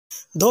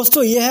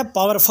दोस्तों ये है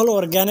पावरफुल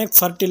ऑर्गेनिक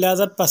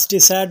फर्टिलाइज़र,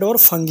 पेस्टिसाइड और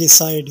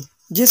फंगिसाइड,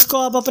 जिसको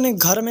आप अपने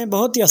घर में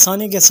बहुत ही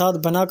आसानी के साथ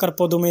बनाकर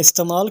पौधों में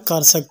इस्तेमाल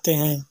कर सकते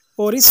हैं।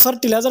 और इस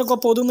फर्टिलाइज़र को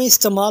पौधों में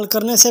इस्तेमाल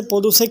करने से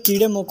पौधों से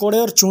कीड़े मकोड़े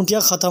और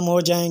चूंटियाँ ख़त्म हो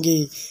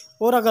जाएंगी।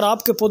 और अगर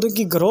आपके पौधों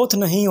की ग्रोथ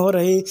नहीं हो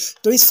रही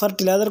तो इस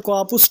फर्टिलाइज़र को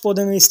आप उस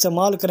पौधे में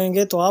इस्तेमाल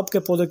करेंगे तो आपके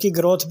पौधों की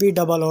ग्रोथ भी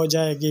डबल हो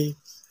जाएगी।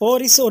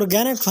 और इस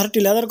ऑर्गेनिक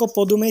फर्टिलाइज़र को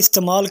पौधों में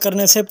इस्तेमाल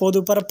करने से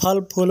पौधों पर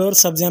फल फूल और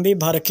सब्जियां भी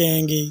भर के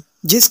आएंगी,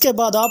 जिसके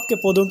बाद आपके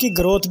पौधों की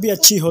ग्रोथ भी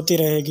अच्छी होती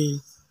रहेगी।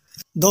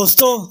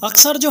 दोस्तों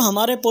अक्सर जो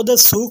हमारे पौधे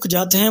सूख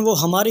जाते हैं वो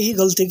हमारी ही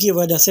गलती की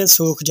वजह से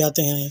सूख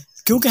जाते हैं,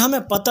 क्योंकि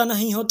हमें पता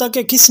नहीं होता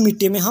कि किस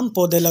मिट्टी में हम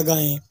पौधे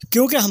लगाएं।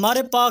 क्योंकि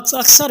हमारे पास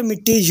अक्सर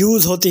मिट्टी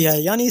यूज़ होती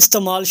है, यानी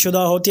इस्तेमाल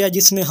शुदा होती है,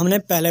 जिसमें हमने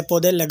पहले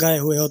पौधे लगाए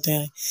हुए होते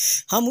हैं।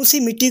 हम उसी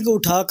मिट्टी को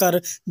उठाकर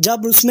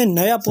जब उसमें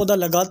नया पौधा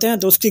लगाते हैं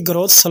तो उसकी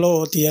ग्रोथ स्लो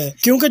होती है,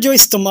 क्योंकि जो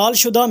इस्तेमाल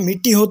शुदा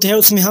मिट्टी होती है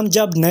उसमें हम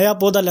जब नया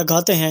पौधा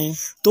लगाते हैं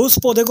तो उस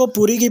पौधे को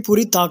पूरी की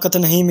पूरी ताकत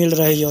नहीं मिल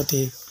रही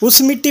होती।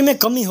 उस मिट्टी में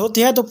कमी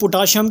होती है तो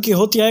पोटाशियम की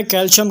होती है,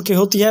 कैल्शियम की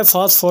होती है,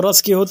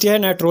 फास्फोरस की होती है,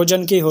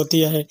 नाइट्रोजन की होती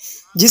है,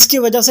 जिसकी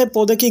वजह से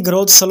पौधे की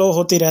ग्रोथ स्लो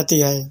होती रहती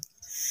है।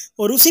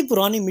 और उसी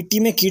पुरानी मिट्टी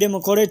में कीड़े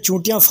मकोड़े,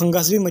 चूंटियां,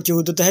 फंगस भी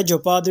मौजूद होते हैं जो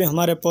बाद में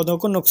हमारे पौधों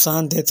को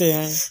नुकसान देते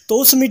हैं। तो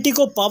उस मिट्टी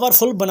को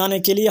पावरफुल बनाने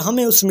के लिए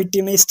हमें उस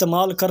मिट्टी में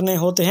इस्तेमाल करने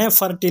होते हैं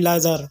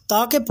फर्टिलाइज़र,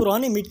 ताकि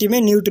पुरानी मिट्टी में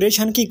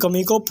न्यूट्रिशन की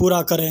कमी को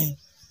पूरा करें,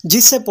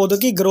 जिससे पौधों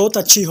की ग्रोथ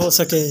अच्छी हो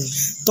सके।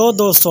 तो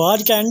दोस्तों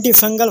आज का anti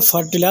fungal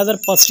fertiliser,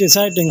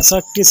 pesticide,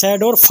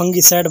 insecticide और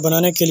फंगिसाइड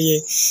बनाने के लिए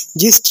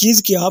जिस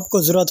चीज़ की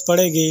आपको ज़रूरत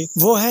पड़ेगी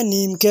वो है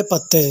नीम के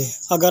पत्ते।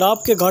 अगर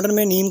आपके गार्डन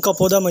में नीम का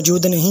पौधा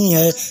मौजूद नहीं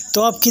है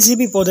तो आप किसी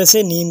भी पौधे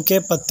से नीम के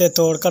पत्ते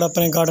तोड़कर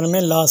अपने गार्डन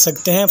में ला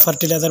सकते हैं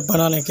फर्टिलाइज़र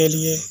बनाने के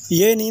लिए।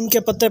 ये नीम के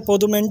पत्ते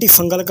पौधों में एंटी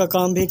फंगल का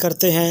काम भी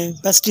करते हैं,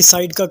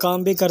 पेस्टिसाइड का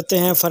काम भी करते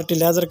हैं,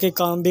 फर्टिलाइज़र के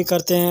काम भी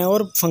करते हैं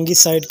और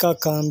फंगिसाइड का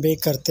काम भी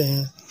करते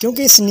हैं,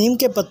 क्योंकि इस नीम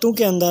के पत्तों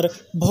के अंदर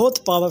बहुत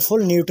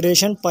पावरफुल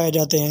न्यूट्रिशन पाए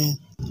जाते हैं,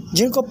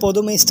 जिनको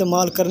पौधों में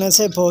इस्तेमाल करने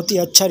से बहुत ही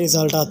अच्छा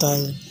रिजल्ट आता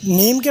है।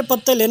 नीम के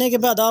पत्ते लेने के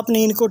बाद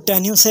आपने इनको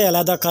टहनियों से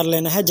अलग कर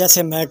लेना है,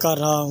 जैसे मैं कर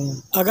रहा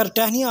हूँ। अगर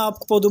टहनियाँ आप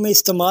पौधों में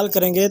इस्तेमाल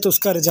करेंगे तो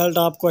उसका रिजल्ट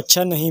आपको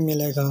अच्छा नहीं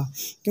मिलेगा,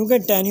 क्योंकि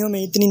टहनियों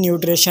में इतनी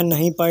न्यूट्रिशन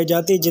नहीं पाई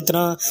जाती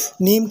जितना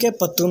नीम के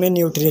पत्तों में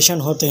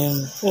न्यूट्रिशन होते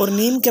हैं। और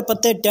नीम के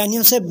पत्ते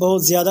टहनियों से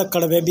बहुत ज़्यादा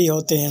कड़वे भी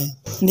होते हैं।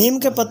 नीम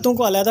के पत्तों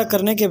को अलग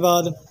करने के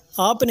बाद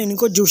आपने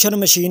इनको जूसर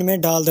मशीन में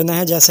डाल देना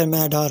है, जैसे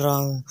मैं डाल रहा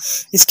हूँ।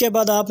 इसके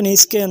बाद आपने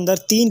इसके अंदर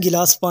 3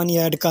 गिलास पानी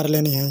ऐड कर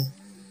लेने हैं।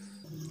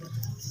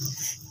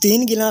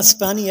 3 गिलास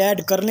पानी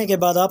ऐड करने के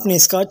बाद आपने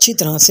इसका अच्छी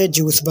तरह से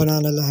जूस बना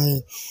लेना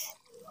है,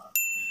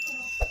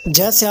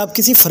 जैसे आप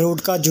किसी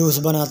फ्रूट का जूस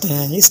बनाते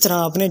हैं, इस तरह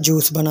आपने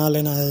जूस बना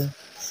लेना है।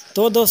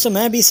 तो दोस्तों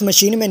मैं भी इस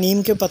मशीन में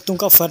नीम के पत्तों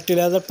का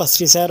फर्टिलाइज़र,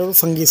 पेस्टिसाइड और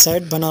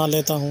फंगिसाइड बना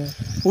लेता हूँ।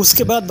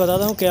 उसके बाद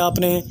बताता हूँ कि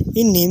आपने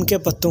इन नीम के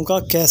पत्तों का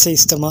कैसे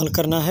इस्तेमाल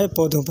करना है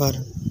पौधों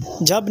पर।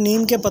 जब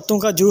नीम के पत्तों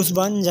का जूस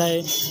बन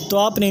जाए तो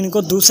आपने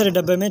इनको दूसरे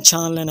डब्बे में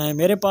छान लेना है।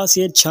 मेरे पास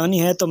ये छानी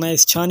है तो मैं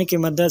इस छानी की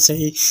मदद से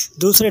ही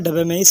दूसरे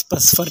डब्बे में इस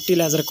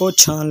फर्टिलाइज़र को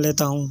छान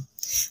लेता हूँ।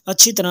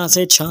 अच्छी तरह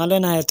से छान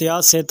लेना है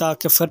एहतियात से,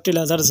 ताकि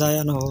फर्टिलाइज़र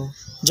ज़ाया ना हो।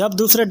 जब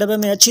दूसरे डब्बे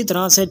में अच्छी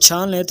तरह से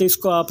छान लें तो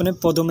इसको आपने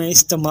पौधों में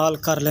इस्तेमाल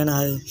कर लेना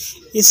है।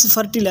 इस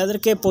फर्टिलाइज़र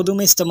के पौधों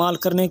में इस्तेमाल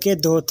करने के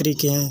 2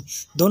 तरीके हैं।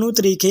 दोनों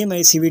तरीके मैं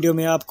इसी वीडियो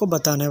में आपको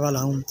बताने वाला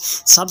हूँ।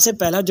 सबसे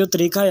पहला जो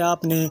तरीका है,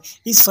 आपने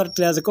इस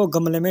फर्टिलाइज़र को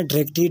गमले में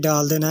डायरेक्ट ही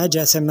डाल देना है,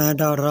 जैसे मैं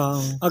डाल रहा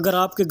हूँ। अगर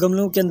आपके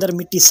गमलों के अंदर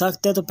मिट्टी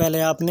सख्त है तो पहले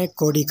आपने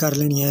कोड़ी कर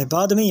लेनी है,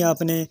 बाद में ही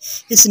आपने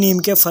इस नीम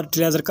के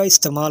फर्टिलाइज़र का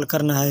इस्तेमाल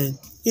करना है।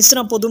 इस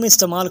तरह पौधों में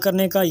इस्तेमाल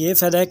करने का ये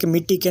फ़ायदा है कि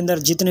मिट्टी के अंदर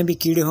जितने भी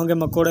कीड़े होंगे,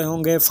 मकोड़े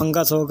होंगे,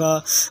 फंगस होगा,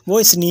 वो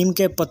इस नीम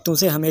के पत्तों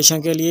से हमेशा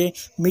के लिए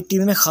मिट्टी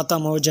में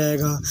ख़त्म हो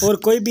जाएगा। और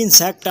कोई भी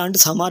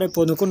इंसेक्टेंट्स हमारे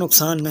पौधों को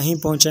नुकसान नहीं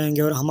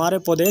पहुंचाएंगे और हमारे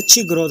पौधे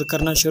अच्छी ग्रोथ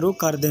करना शुरू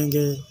कर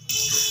देंगे।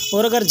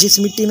 और अगर जिस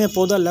मिट्टी में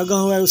पौधा लगा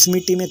हुआ है उस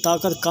मिट्टी में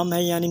ताकत कम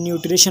है, यानी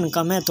न्यूट्रिशन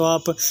कम है, तो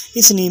आप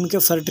इस नीम के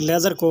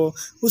फर्टिलाइज़र को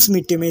उस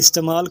मिट्टी में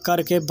इस्तेमाल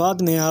करके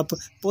बाद में आप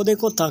पौधे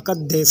को ताकत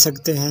दे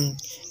सकते हैं।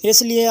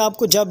 इसलिए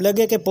आपको जब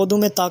लगे कि पौधों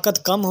में ताकत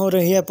कम हो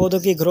रही है, पौधों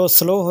की ग्रोथ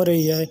स्लो हो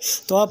रही है,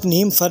 तो आप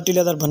नीम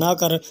फर्टिलाइज़र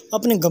बनाकर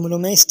अपने गमलों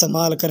में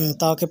इस्तेमाल करें,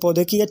 ताकि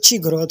पौधे की अच्छी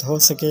ग्रोथ हो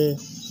सके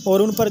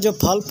और उन पर जो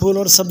फल फूल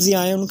और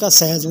सब्जियां आएँ उनका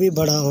साइज भी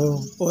बड़ा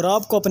हो और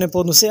आपको अपने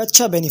पौधों से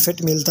अच्छा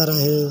बेनिफिट मिलता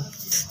रहे।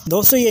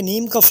 दोस्तों ये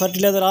नीम का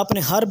फर्टिलाइज़र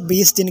आपने हर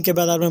 20 दिन के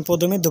बाद अपने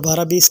पौधों में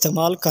दोबारा भी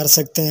इस्तेमाल कर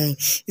सकते हैं।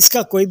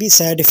 इसका कोई भी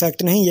साइड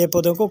इफ़ेक्ट नहीं, ये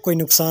पौधों को कोई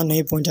नुकसान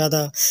नहीं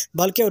पहुंचाता,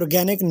 बल्कि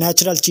ऑर्गेनिक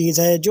नेचुरल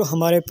चीज़ है जो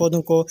हमारे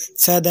पौधों को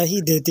फ़ायदा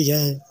ही देती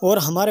है। और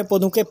हमारे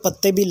पौधों के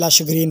पत्ते भी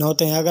लश ग्रीन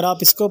होते हैं अगर आप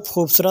इसको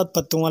खूबसूरत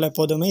पत्तों वाले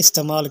पौधों में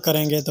इस्तेमाल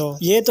करेंगे तो।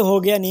 ये तो हो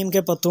गया नीम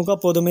के पत्तों का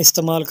पौधों में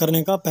इस्तेमाल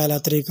करने का पहला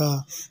तरीका।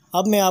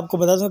 अब मैं आपको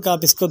बता दूं कि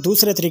आप इसको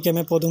दूसरे तरीके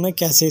में पौधों में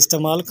कैसे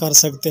इस्तेमाल कर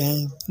सकते हैं।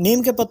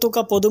 नीम के पत्तों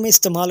का पौधों में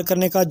इस्तेमाल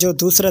करने का जो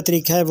दूसरा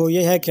तरीका है वो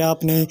ये है कि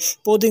आपने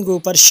पौधे के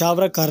ऊपर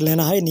शावर कर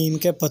लेना है नीम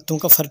के पत्तों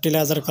का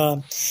फर्टिलाइज़र का,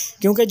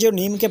 क्योंकि जो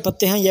नीम के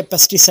पत्ते हैं ये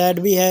पेस्टिसाइड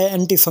भी है,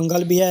 एंटी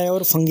फंगल भी है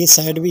और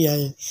फंगिसाइड भी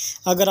है।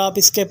 अगर आप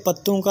इसके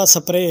पत्तों का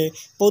स्प्रे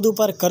पौधों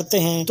पर करते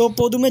हैं तो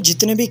पौधों में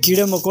जितने भी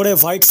कीड़े मकोड़े,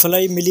 वाइट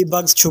फ्लाई,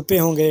 मिलीबग्स छुपे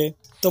होंगे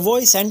तो वो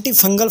इस एंटी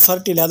फंगल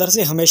फर्टिलाइज़र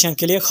से हमेशा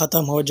के लिए ख़त्म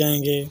हो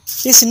जाएंगे।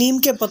 इस नीम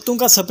के पत्तों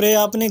का स्प्रे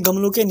आपने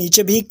गमलों के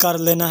नीचे भी कर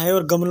लेना है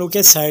और गमलों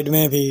के साइड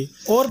में भी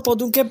और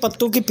पौधों के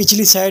पत्तों की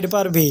पिछली साइड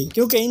पर भी,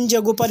 क्योंकि इन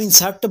जगहों पर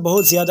इंसेक्ट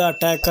बहुत ज़्यादा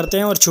अटैक करते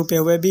हैं और छुपे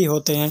हुए भी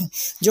होते हैं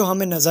जो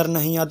हमें नज़र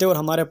नहीं आते और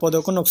हमारे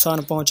पौधों को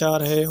नुकसान पहुँचा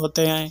रहे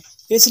होते हैं।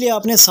 इसलिए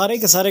आपने सारे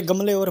के सारे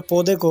गमले और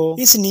पौधे को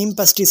इस नीम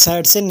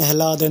पेस्टिसाइड से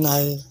नहला देना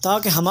है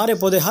ताकि हमारे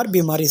पौधे हर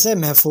बीमारी से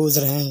महफूज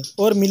रहें।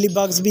 और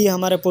मिलीबग्स भी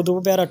हमारे पौधों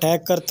पर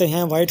अटैक करते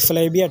हैं, वाइट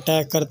फ्लाई भी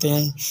अटैक करते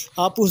हैं।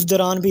 आप उस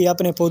दौरान भी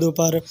अपने पौधों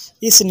पर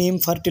इस नीम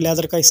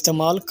फर्टिलाइज़र का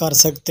इस्तेमाल कर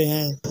सकते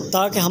हैं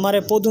ताकि हमारे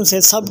पौधों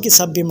से सब की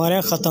सब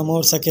बीमारियाँ ख़त्म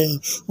हो सकें,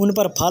 उन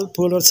पर फल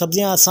फूल और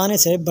सब्जियाँ आसानी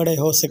से बड़े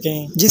हो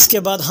सकें, जिसके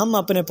बाद हम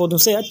अपने पौधों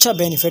से अच्छा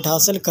बेनिफिट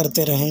हासिल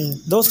करते रहें।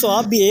 दोस्तों,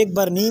 आप भी एक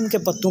बार नीम के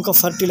पत्तों का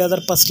फर्टिलाइज़र,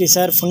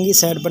 पेस्टिसाइड, फंगिसाइड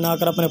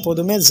बनाकर अपने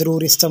पौधों में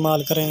ज़रूर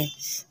इस्तेमाल करें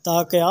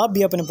ताकि आप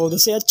भी अपने पौधों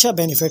से अच्छा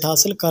बेनिफिट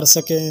हासिल कर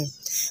सकें।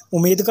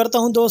 उम्मीद करता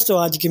हूं दोस्तों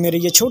आज की मेरी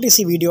ये छोटी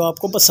सी वीडियो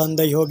आपको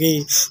पसंद आई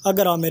होगी।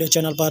 अगर आप मेरे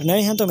चैनल पर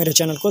नए हैं तो मेरे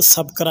चैनल को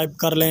सब्सक्राइब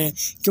कर लें,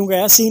 क्योंकि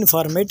ऐसी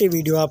इन्फॉर्मेटिव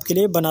वीडियो आपके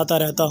लिए बनाता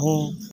रहता हूं।